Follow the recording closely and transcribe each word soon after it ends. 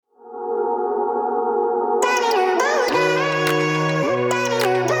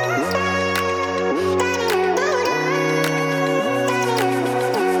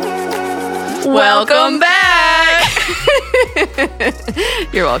Welcome back.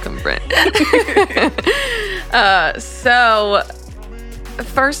 You're welcome, Brent. So,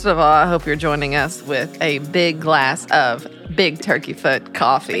 first of all, I hope you're joining us with a big glass of Big Turkey Foot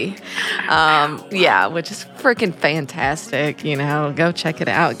coffee. Yeah, which is freaking fantastic. You know, go check it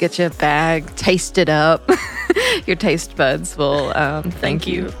out. Get you a bag. Taste it up. Your taste buds will thank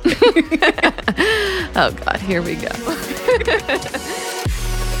you. Oh, God, here we go.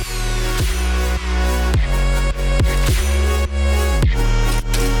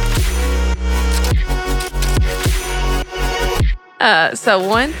 So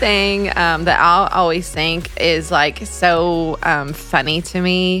one thing that I'll always think is like so funny to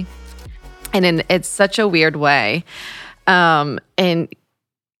me, and it's such a weird way. And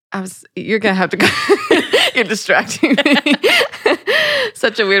you're gonna have to go. You're distracting me.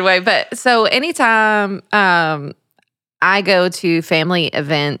 Such a weird way. But so anytime I go to family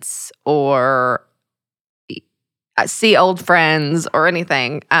events or see old friends or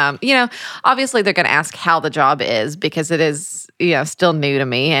anything, you know, obviously they're going to ask how the job is because it is, you know, still new to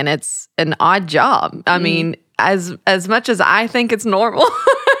me and it's an odd job. I mean, as much as I think it's normal,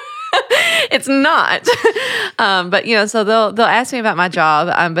 it's not. But you know, so they'll ask me about my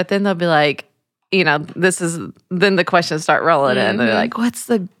job, but then they'll be like, you know, then the questions start rolling in. They're like, what's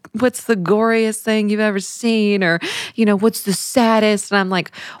the goriest thing you've ever seen? Or, you know, what's the saddest? And I'm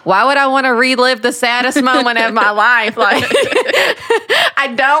like, why would I want to relive the saddest moment of my life? Like,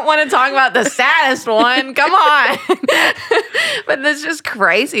 I don't want to talk about the saddest one. Come on. But it's just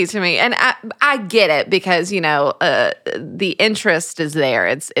crazy to me. And I get it because, you know, the interest is there.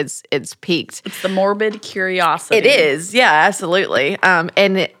 It's peaked. It's the morbid curiosity. It is. Yeah, absolutely.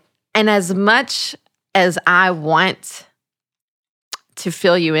 And as much as I want to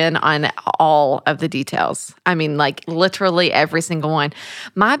fill you in on all of the details, I mean, like literally every single one,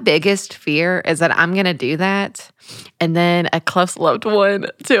 my biggest fear is that I'm going to do that and then a close loved one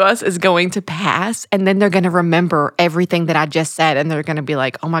to us is going to pass and then they're going to remember everything that I just said and they're going to be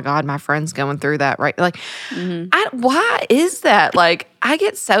like, oh my God, my friend's going through that, right? Like, why is that? Like, I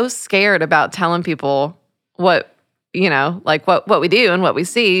get so scared about telling people what, you know, like what we do and what we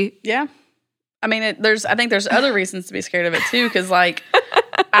see. Yeah. I mean, I think there's other reasons to be scared of it too, because like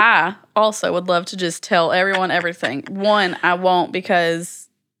I also would love to just tell everyone everything. One, I won't because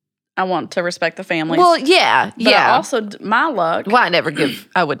I want to respect the families. Well, yeah, but I also, my luck. Well,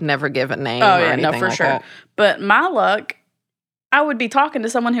 I would never give a name. Oh or yeah, anything no, for like sure. that. But my luck, I would be talking to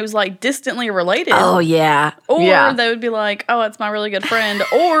someone who's like distantly related. Oh yeah, Or yeah. they would be like, oh, it's my really good friend.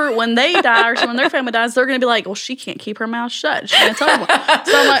 Or when they die or someone their family dies, they're going to be like, well, she can't keep her mouth shut. She's going to tell everyone.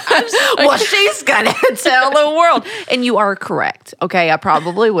 So I'm like, well, she's going to tell the world. And you are correct. Okay, I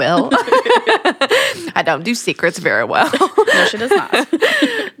probably will. I don't do secrets very well. No, she does not.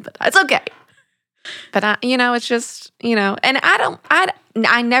 But it's okay. But it's just, and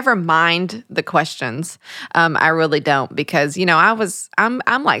I never mind the questions. I really don't because,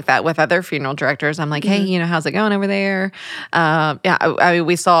 I'm like that with other funeral directors. I'm like, hey, how's it going over there? I mean,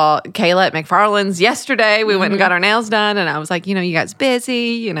 we saw Kayla at McFarland's yesterday. We went and got our nails done and I was like, you guys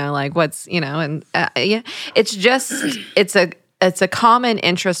busy, like what's, and yeah, it's just, it's a common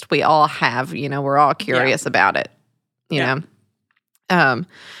interest we all have, we're all curious about it, you know?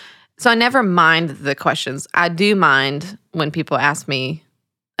 So I never mind the questions. I do mind when people ask me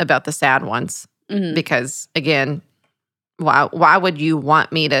about the sad ones because, again, why would you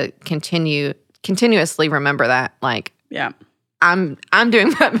want me to continuously remember that? Like, yeah, I'm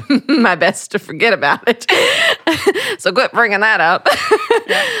doing my best to forget about it. So quit bringing that up.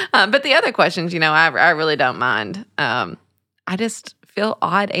 Yeah. But the other questions, I really don't mind. I just feel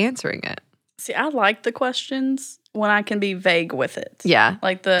odd answering it. See, I like the questions when I can be vague with it. Yeah.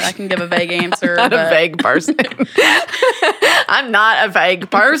 Like I can give a vague answer. I'm not a vague person. I'm not a vague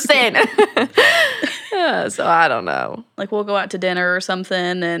person. So I don't know. Like we'll go out to dinner or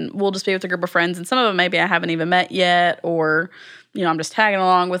something and we'll just be with a group of friends and some of them maybe I haven't even met yet or, I'm just tagging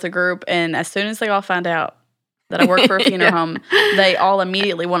along with a group and as soon as they all find out that I work for a funeral home, they all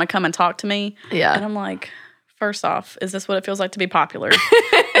immediately want to come and talk to me. Yeah. And I'm like, first off, is this what it feels like to be popular?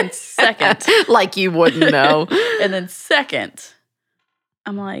 And second, like you wouldn't know. And then second,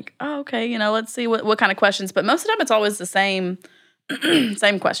 I'm like, oh, okay, let's see what kind of questions. But most of the time, it's always the same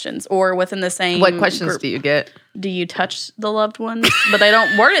questions or within the same. What questions group. do you get? Do you touch the loved ones? But they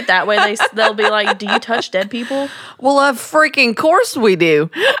don't word it that way. They'll be like, do you touch dead people? Well, of freaking course we do.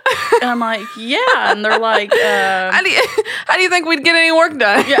 And I'm like, yeah. And they're like, how do you think we'd get any work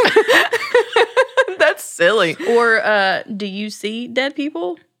done? Yeah. That's silly. Or do you see dead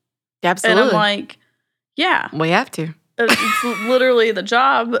people? Absolutely. And I'm like, yeah. We have to. It's literally the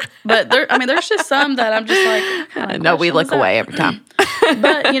job. But there's just some that I'm just like, no, we look away every time.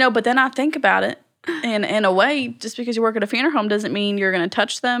 But then I think about it. And in a way, just because you work at a funeral home doesn't mean you're going to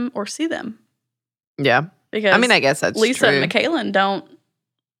touch them or see them. Yeah. Because I guess that's Lisa true. and Michaelan don't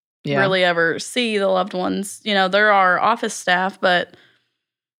really ever see the loved ones. There are office staff, and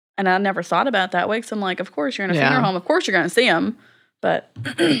I never thought about it that way because I'm like, of course you're in a funeral home. Of course you're going to see them. But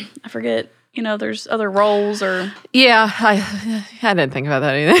I forget, there's other roles or. Yeah, I didn't think about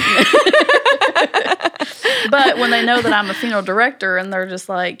that either. But when they know that I'm a funeral director and they're just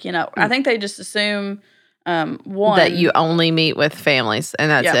like, I think they just assume, one. That you only meet with families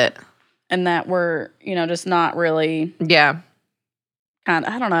and that's it. And that we're, just not really. Yeah.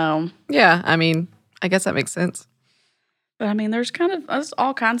 I don't know. Yeah, I guess that makes sense. But there's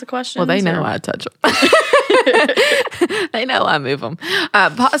all kinds of questions. Well, they know I touch them. They know I move them.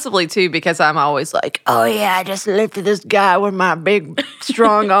 Possibly, too, because I'm always like, oh, yeah, I just lifted this guy with my big,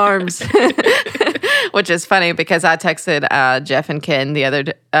 strong arms. Which is funny because I texted Jeff and Ken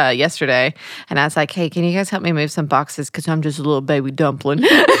yesterday, and I was like, hey, can you guys help me move some boxes because I'm just a little baby dumpling.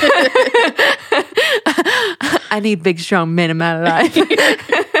 I need big, strong men in my life.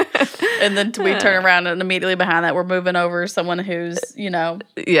 And then we turn around and immediately behind that, we're moving over someone who's,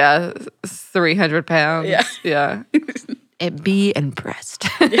 Yeah, 300 pounds. Yeah. And be impressed.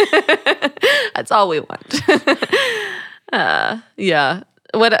 That's all we want. Yeah.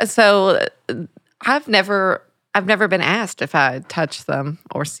 So I've never been asked if I touch them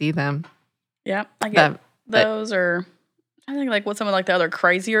or see them. Yeah, I get those or I think like what some of like the other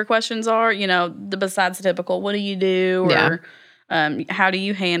crazier questions are, besides the typical, what do you do? Or how do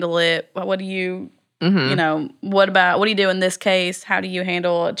you handle it? What do you, what do you do in this case? How do you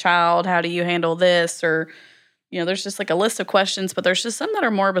handle a child? How do you handle this? Or, there's just like a list of questions, but there's just some that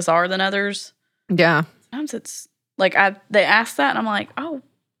are more bizarre than others. Yeah. Sometimes it's like they ask that and I'm like, oh,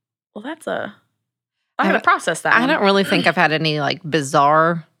 well, I haven't processed that. I don't really think I've had any like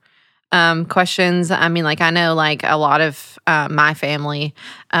bizarre questions. I know like a lot of my family,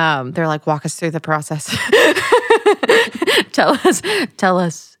 they're like, walk us through the process. Tell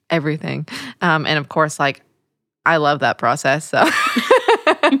us everything. And of course, like I love that process. So,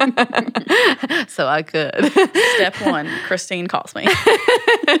 so I could. Step 1, Christine calls me.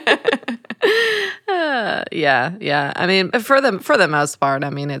 Yeah. For the most part,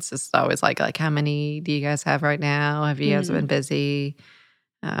 it's just always like how many do you guys have right now? Have you guys been busy?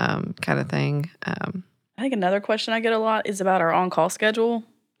 Kind of thing. I think another question I get a lot is about our on-call schedule,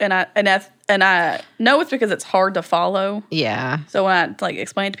 and I know it's because it's hard to follow. Yeah. So when I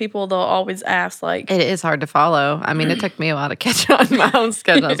explain it to people, they'll always ask it is hard to follow. It took me a while to catch on my own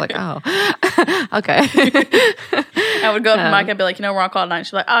schedule. I was like, oh, okay. I would go up to Mike and be like, we're on call tonight.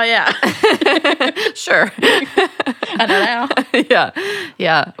 She's like, oh yeah, sure. I know now.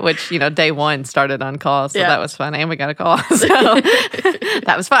 Yeah. Which day 1 started on call, so that was fun, and we got a call, so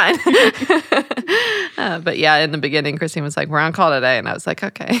that was fine. But yeah, in the beginning, Christine was like, "We're on call today," and I was like,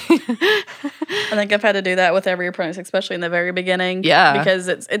 "Okay." I think I've had to do that with every apprentice, especially in the very beginning. Yeah, because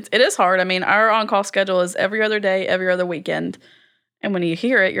it is hard. Our on call schedule is every other day, every other weekend. And when you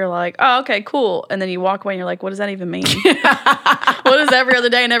hear it, you're like, oh, okay, cool. And then you walk away and you're like, what does that even mean? What does every other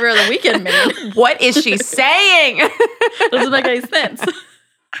day and every other weekend mean? What is she saying? Doesn't make any sense.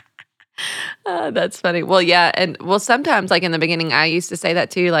 That's funny. Well, yeah. And sometimes like in the beginning, I used to say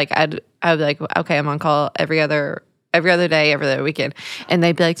that too. Like I'd be like, okay, I'm on call every other day, every other weekend. And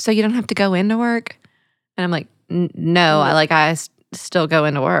they'd be like, so you don't have to go into work? And I'm like, no, I still go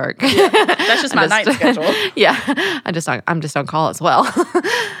into work. Yeah, that's just my night schedule. Yeah, I'm just on call as well.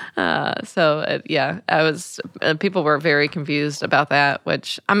 I was. People were very confused about that.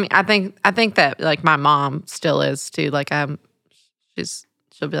 Which I think that like my mom still is too. Like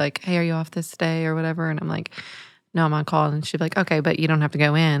she'll be like, hey, are you off this day or whatever? And I'm like, no, I'm on call. And she'll be like, okay, but you don't have to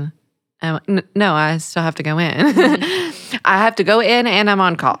go in. And I'm like, no, I still have to go in. Mm-hmm. I have to go in and I'm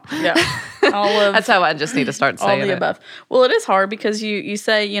on call. Yeah. That's how I just need to start saying all the above. Well, it is hard because you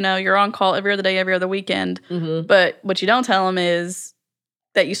say, you're on call every other day, every other weekend. Mm-hmm. But what you don't tell them is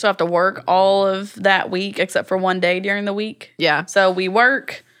that you still have to work all of that week except for one day during the week. Yeah. So we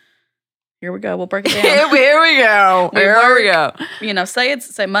work. Here we go. We'll break it down. Here we go.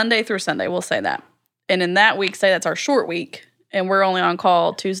 Say Monday through Sunday. We'll say that. And in that week, say that's our short week. And we're only on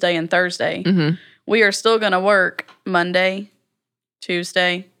call Tuesday and Thursday. Mm-hmm. We are still going to work Monday,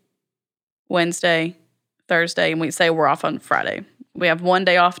 Tuesday, Wednesday, Thursday, and we say we're off on Friday. We have one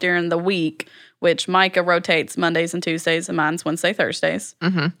day off during the week, which Micah rotates Mondays and Tuesdays, and mine's Wednesday, Thursdays.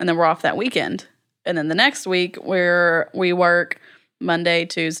 Mm-hmm. And then we're off that weekend. And then the next week, we work Monday,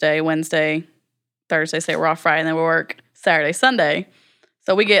 Tuesday, Wednesday, Thursday, say we're off Friday, and then we work Saturday, Sunday.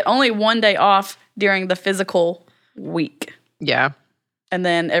 So we get only one day off during the physical week. Yeah. And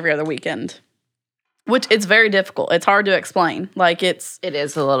then every other weekend. Which it's very difficult. It's hard to explain. Like It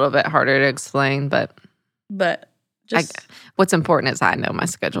is a little bit harder to explain, but just what's important is I know my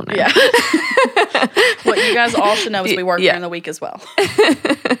schedule now. yeah. What you guys all should know is we work during the week as well.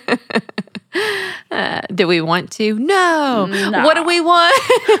 Do we want to? No. No. What do we want?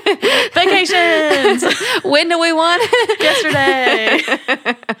 Vacations. When do we want? Yesterday.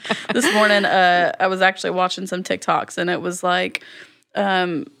 This morning, I was actually watching some TikToks, and it was like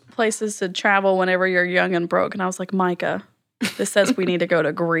places to travel whenever you're young and broke. And I was like, Micah, this says we need to go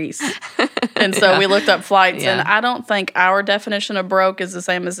to Greece. And so we looked up flights, and I don't think our definition of broke is the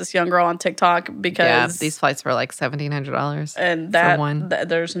same as this young girl on TikTok because these flights were like $1,700. And for one.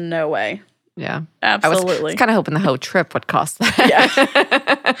 There's no way. Yeah. Absolutely. I was kind of hoping the whole trip would cost that.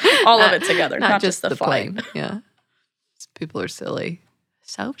 Yeah. All of it together, not just the flight. Plane. Yeah. People are silly.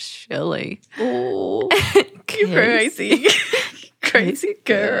 So silly. Ooh. You crazy. Crazy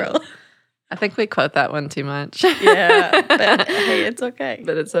girl. I think we quote that one too much. Yeah. But hey, it's okay.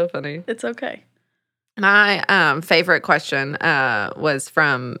 But it's so funny. It's okay. My favorite question was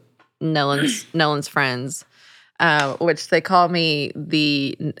from Nolan's friends, which they call me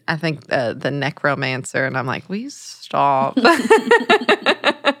the necromancer, and I'm like, we stop.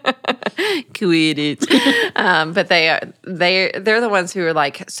 Quit it. But they're the ones who are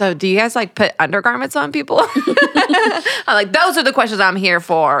like, so do you guys like put undergarments on people? I'm like, those are the questions I'm here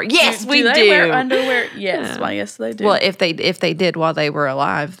for. Yes, we do. Do they wear underwear? Yes. Why, yes, they do. Well, if they did while they were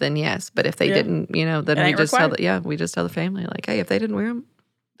alive, then yes. But if they didn't, then we just tell the family, like, hey, if they didn't wear them,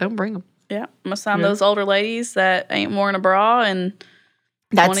 don't bring them. Yeah. I'm going to sign those older ladies that ain't worn a bra in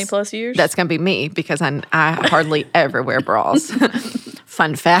 20 plus years. That's going to be me because I hardly ever wear bras.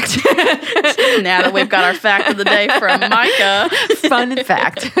 Fun fact. Now that we've got our fact of the day from Micah. Fun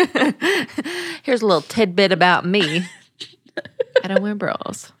fact. Here's a little tidbit about me. I don't wear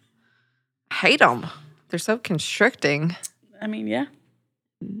bras. I hate them. They're so constricting. I mean, yeah.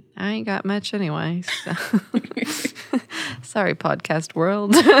 I ain't got much anyway. So. Sorry, podcast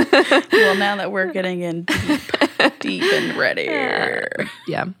world. Well, now that we're getting in deep and ready.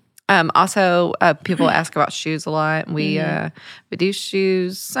 Yeah. Also, people ask about shoes a lot. We do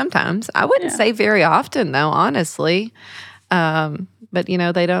shoes sometimes. I wouldn't say very often, though, honestly. But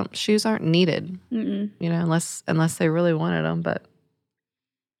shoes aren't needed. Unless they really wanted them. But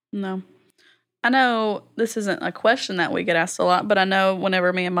no, I know this isn't a question that we get asked a lot, but I know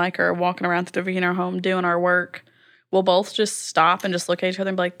whenever me and Mike are walking around through the funeral home doing our work, we'll both just stop and just look at each other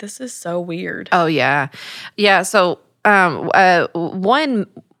and be like, "This is so weird." Oh yeah. So one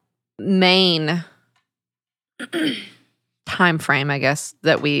main time frame, I guess,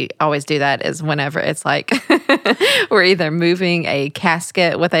 that we always do that is whenever it's like we're either moving a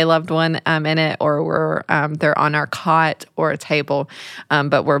casket with a loved one in it, or we're they're on our cot or a table,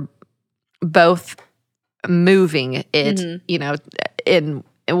 but we're both moving it, in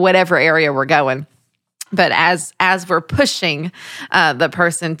whatever area we're going. But as we're pushing the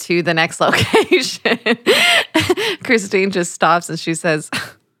person to the next location, Christine just stops and she says,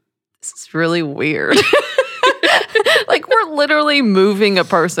 "This is really weird." Like we're literally moving a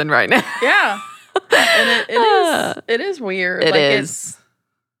person right now. Yeah, and it is weird. It is.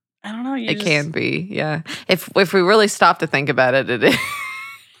 I don't know. It can be. Yeah. If we really stop to think about it, it is.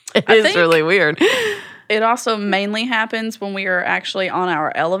 It is really weird. It also mainly happens when we are actually on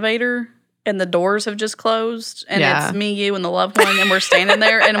our elevator and the doors have just closed and it's me, you, and the loved one, and we're standing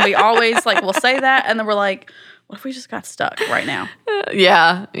there, and we always we'll say that, and then we're like, what if we just got stuck right now?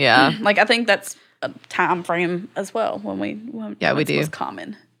 Yeah. Like I think that's a time frame as well when we do. It's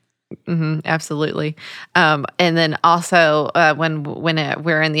common. Mm-hmm, absolutely. And then also when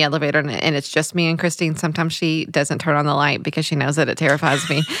we're in the elevator and it's just me and Christine, sometimes she doesn't turn on the light because she knows that it terrifies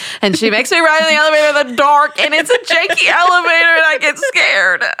me. And she makes me ride in the elevator in the dark, and it's a janky elevator, and I get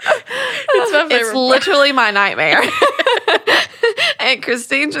scared. It's my favorite It's literally my nightmare. And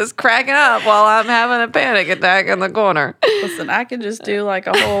Christine's just cracking up while I'm having a panic attack in the corner. Listen, I can just do like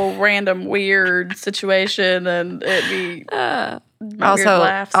a whole random weird situation and it'd be...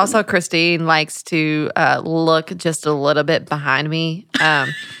 Also, Christine likes to look just a little bit behind me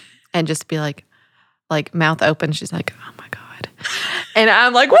and just be like mouth open. She's like, "Oh my God." And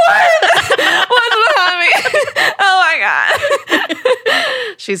I'm like, "What? What's behind me?" Oh my God.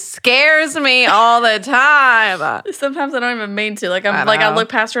 She scares me all the time. Sometimes I don't even mean to. I look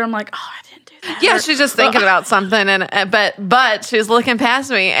past her, I'm like, "Oh, I didn't do that." Yeah, she's just thinking about something, but she's looking past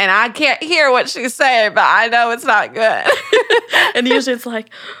me, and I can't hear what she's saying, but I know it's not good. And usually it's like,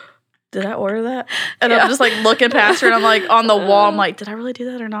 did I order that? And I'm just like looking past her and I'm like on the wall. I'm like, did I really do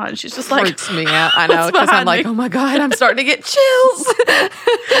that or not? And she's just like, freaks me out. I know, because I'm like, oh my God, I'm starting to get chills.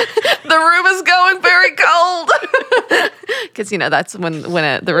 The room is going very cold. Because, that's when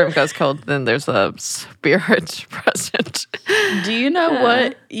the room goes cold, then there's a spirit present. Do you know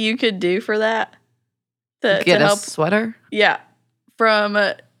what you could do for that? Get to a help? sweater? Yeah. From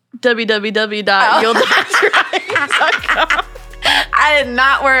www.you'lldietrying.com. I did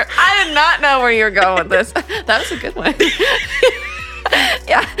not know where you were going with this. That was a good one.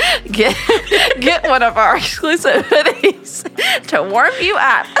 Yeah, get one of our exclusive hoodies to warm you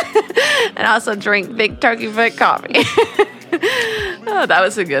up, and also drink Big Turkey Foot coffee. Oh, that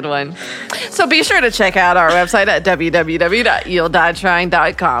was a good one. So be sure to check out our website at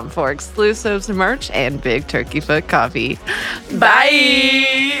www.you'lldietrying.com for exclusives, merch, and Big Turkey Foot coffee.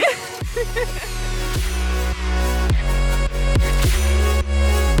 Bye.